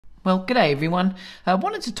Well, g'day everyone. I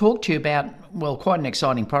wanted to talk to you about, well, quite an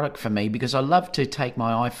exciting product for me because I love to take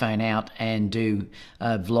my iPhone out and do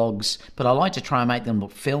vlogs, but I like to try and make them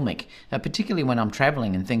look filmic, particularly when I'm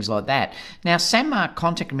traveling and things like that. Now, SANDMARC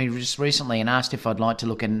contacted me just recently and asked if I'd like to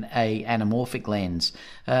look at an anamorphic lens,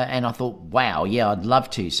 and I thought, wow, yeah, I'd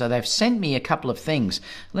love to. So they've sent me a couple of things.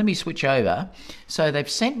 Let me switch over. So they've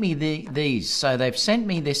sent me these. So they've sent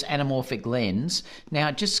me this anamorphic lens. Now,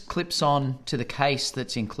 it just clips on to the case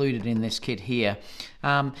that's included in this kit here,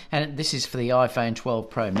 and this is for the iPhone 12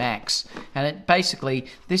 Pro Max, and it basically,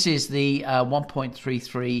 this is the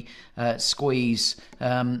 1.33 squeeze,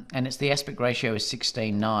 and it's the aspect ratio is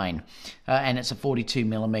 16:9, and it's a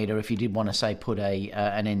 42mm if you did want to say put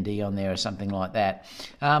an ND on there or something like that.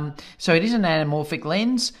 So it is an anamorphic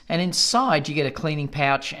lens, and inside you get a cleaning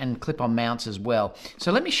pouch and clip-on mounts as well.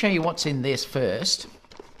 So let me show you what's in this first.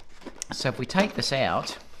 So if we take this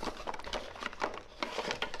out,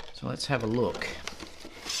 so let's have a look.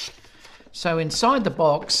 So inside the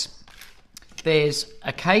box, there's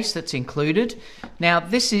a case that's included. Now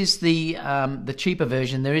this is the cheaper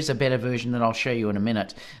version. There is a better version that I'll show you in a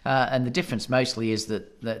minute. And the difference mostly is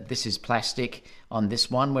that this is plastic on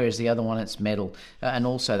this one, whereas the other one it's metal. And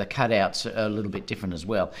also the cutouts are a little bit different as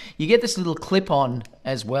well. You get this little clip-on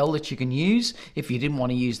as well that you can use. If you didn't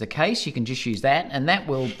want to use the case, you can just use that. And that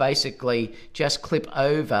will basically just clip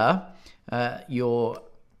over your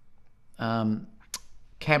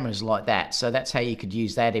cameras like that. So that's how you could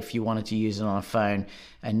use that if you wanted to use it on a phone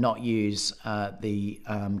and not use the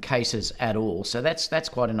cases at all. So that's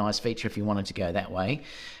quite a nice feature if you wanted to go that way.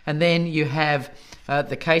 And then you have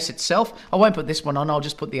the case itself. I won't put this one on, I'll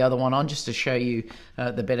just put the other one on just to show you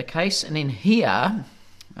the better case. And in here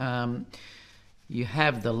you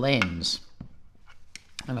have the lens.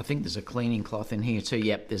 And I think there's a cleaning cloth in here too.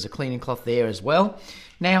 Yep, there's a cleaning cloth there as well.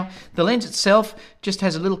 Now, the lens itself just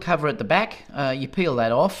has a little cover at the back. You peel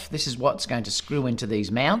that off. This is what's going to screw into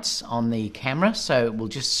these mounts on the camera. So it will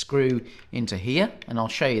just screw into here, and I'll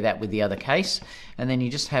show you that with the other case. And then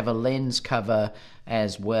you just have a lens cover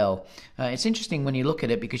as well. It's interesting when you look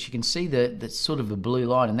at it because you can see the sort of a blue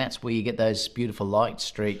line, and that's where you get those beautiful light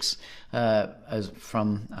streaks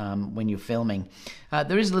from when you're filming.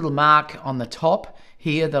 There is a little mark on the top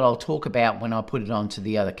here that I'll talk about when I put it onto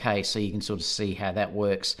the other case, so you can sort of see how that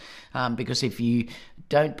works. Because if you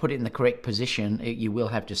don't put it in the correct position, you will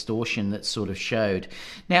have distortion that's sort of showed.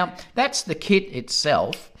 Now, that's the kit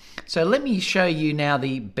itself. So let me show you now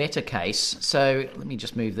the better case. So let me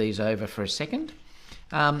just move these over for a second,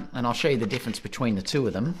 and I'll show you the difference between the two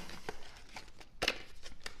of them.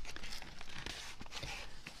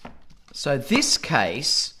 So this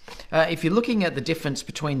case, if you're looking at the difference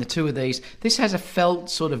between the two of these, this has a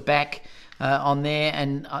felt sort of back on there,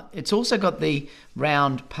 and it's also got the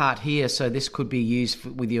round part here, so this could be used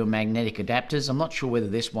with your magnetic adapters. I'm not sure whether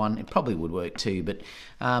this one, it probably would work too, but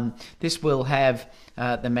this will have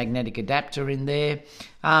the magnetic adapter in there.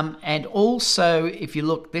 And also, if you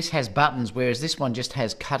look, this has buttons, whereas this one just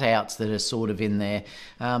has cutouts that are sort of in there.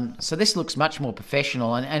 So this looks much more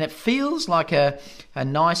professional, and it feels like a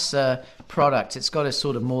nicer product. It's got a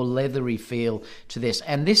sort of more leathery feel to this,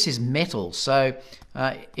 and this is metal, so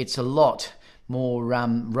it's a lot more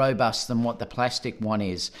robust than what the plastic one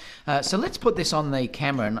is. So let's put this on the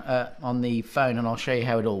camera and on the phone, and I'll show you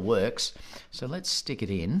how it all works. So let's stick it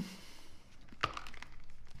in.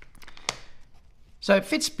 So it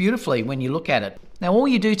fits beautifully when you look at it. Now all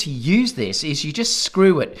you do to use this is you just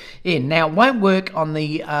screw it in. Now it won't work on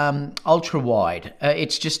the ultra wide.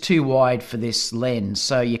 It's just too wide for this lens,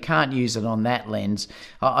 so you can't use it on that lens.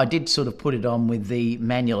 I did sort of put it on with the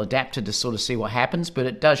manual adapter to sort of see what happens, but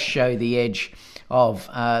it does show the edge of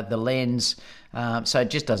the lens, so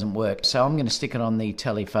it just doesn't work. So I'm going to stick it on the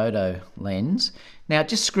telephoto lens. Now it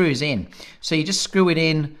just screws in. So you just screw it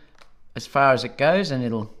in as far as it goes, and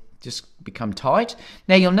it'll just become tight.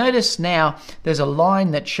 Now you'll notice now there's a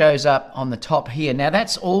line that shows up on the top here. Now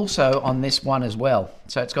that's also on this one as well.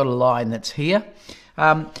 So it's got a line that's here.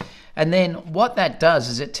 And then what that does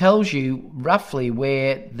is it tells you roughly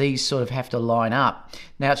where these sort of have to line up.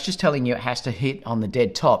 Now it's just telling you it has to hit on the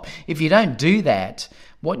dead top. If you don't do that,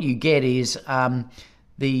 what you get is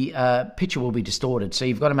the picture will be distorted. So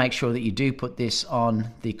you've got to make sure that you do put this on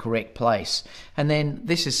the correct place. And then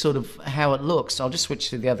this is sort of how it looks. I'll just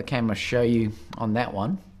switch to the other camera, show you on that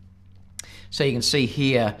one. So you can see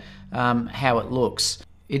here how it looks.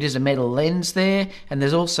 It is a metal lens there, and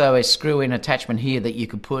there's also a screw-in attachment here that you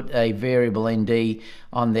could put a variable ND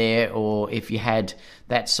on there, or if you had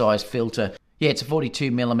that size filter. Yeah, it's a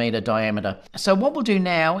 42mm diameter. So what we'll do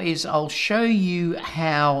now is I'll show you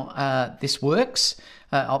how this works.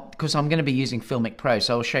 because I'm going to be using Filmic Pro,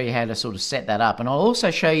 so I'll show you how to sort of set that up. And I'll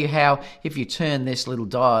also show you how, if you turn this little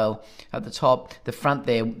dial at the top, the front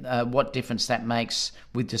there, what difference that makes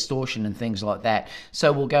with distortion and things like that.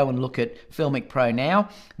 So we'll go and look at Filmic Pro now.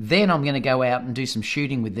 Then I'm going to go out and do some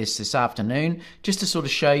shooting with this afternoon, just to sort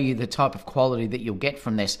of show you the type of quality that you'll get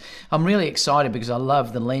from this. I'm really excited because I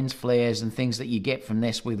love the lens flares and things that you get from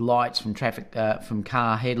this with lights from traffic, from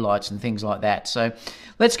car headlights and things like that. So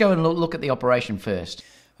let's go and look at the operation first.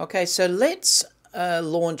 Okay, so let's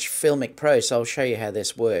launch Filmic Pro, so I'll show you how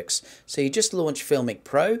this works. So you just launch Filmic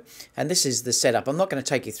Pro, and this is the setup. I'm not going to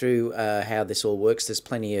take you through how this all works. There's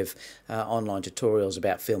plenty of online tutorials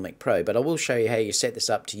about Filmic Pro, but I will show you how you set this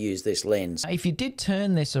up to use this lens. If you did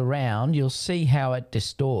turn this around, you'll see how it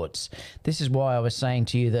distorts. This is why I was saying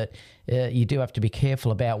to you that you do have to be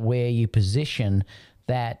careful about where you position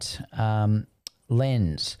that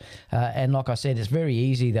lens, and like I said, it's very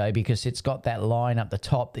easy though, because it's got that line up the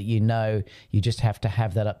top that you just have to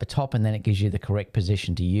have that up the top, and then it gives you the correct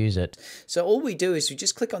position to use it. So all we do is we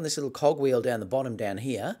just click on this little cogwheel down the bottom down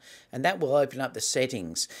here, and that will open up the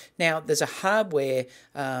settings. Now there's a hardware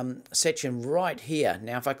section right here.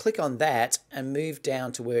 Now if I click on that and move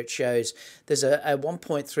down to where it shows there's a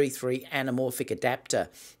 1.33 anamorphic adapter.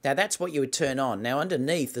 Now that's what you would turn on. Now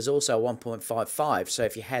underneath there's also a 1.55, so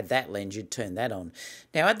if you had that lens you'd turn that on.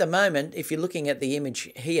 Now at the moment, if you're looking at the image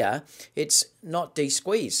here, it's not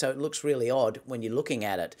de-squeezed, so it looks really odd when you're looking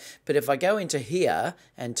at it. But if I go into here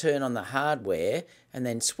and turn on the hardware and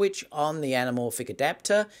then switch on the anamorphic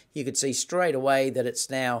adapter, you could see straight away that it's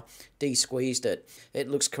now de-squeezed it. It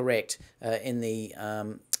looks correct in the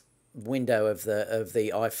window of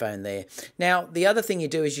the iPhone there. Now the other thing you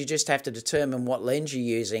do is you just have to determine what lens you're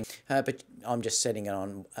using, but I'm just setting it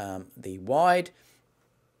on the wide,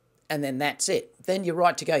 and then that's it. Then you're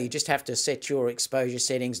right to go. You just have to set your exposure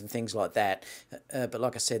settings and things like that. But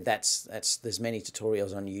like I said, there's many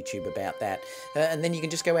tutorials on YouTube about that. And then you can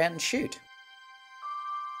just go out and shoot.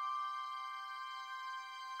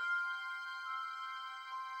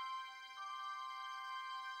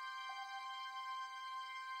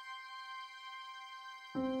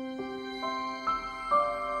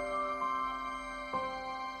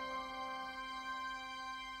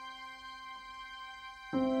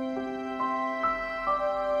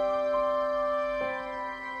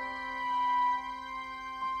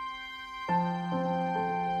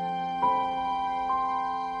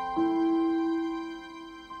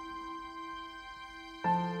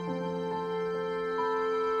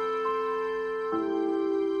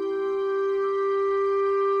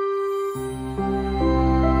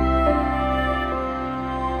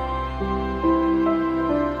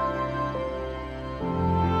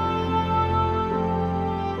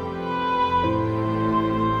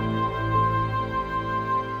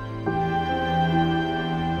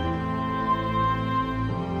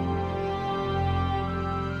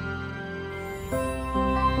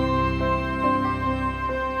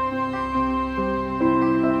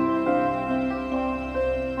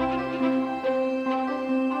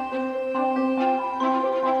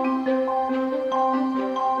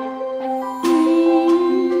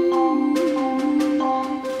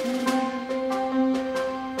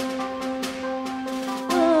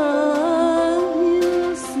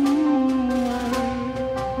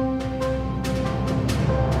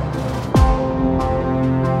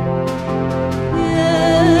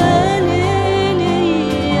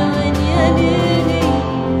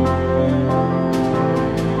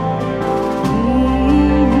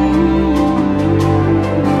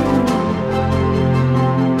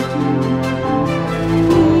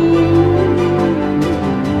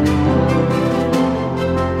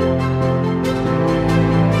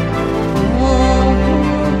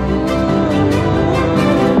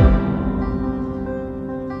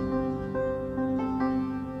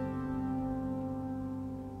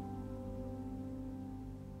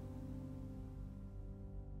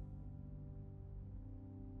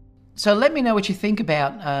 So let me know what you think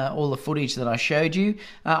about all the footage that I showed you.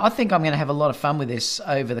 I think I'm going to have a lot of fun with this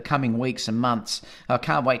over the coming weeks and months. I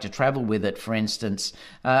can't wait to travel with it, for instance.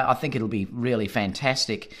 I think it'll be really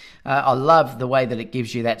fantastic. I love the way that it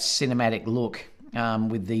gives you that cinematic look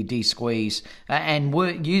with the de-squeeze, and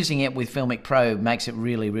using it with Filmic Pro makes it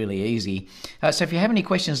really, really easy. So if you have any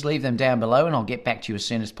questions, leave them down below and I'll get back to you as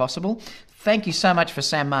soon as possible. Thank you so much for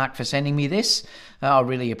SANDMARC for sending me this. I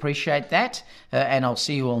really appreciate that, and I'll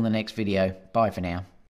see you all in the next video. Bye for now.